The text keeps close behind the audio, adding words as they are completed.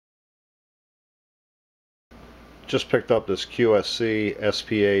Just picked up this QSC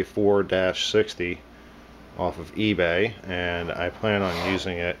SPA4-60 off of eBay, and I plan on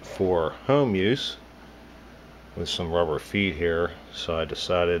using it for home use with some rubber feet here. So I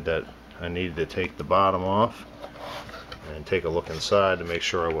decided that I needed to take the bottom off and take a look inside to make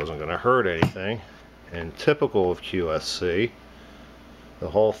sure I wasn't going to hurt anything. And typical of QSC, the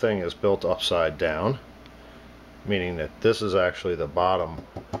whole thing is built upside down, meaning that this is actually the bottom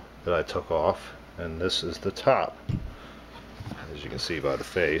that I took off, and this is the top, as you can see by the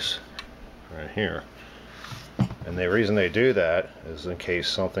face right here. And the reason they do that is in case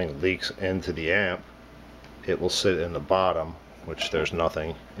something leaks into the amp, it will sit in the bottom, which there's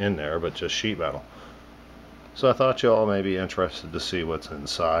nothing in there but just sheet metal. So I thought you all may be interested to see what's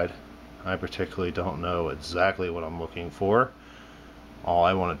inside. I particularly don't know exactly what I'm looking for. All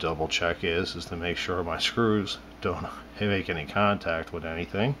I want to double check is to make sure my screws don't make any contact with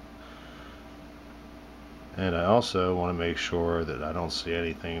anything. And I also want to make sure that I don't see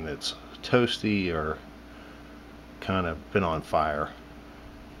anything that's toasty or kind of been on fire.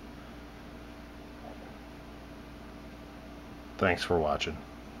 Thanks for watching.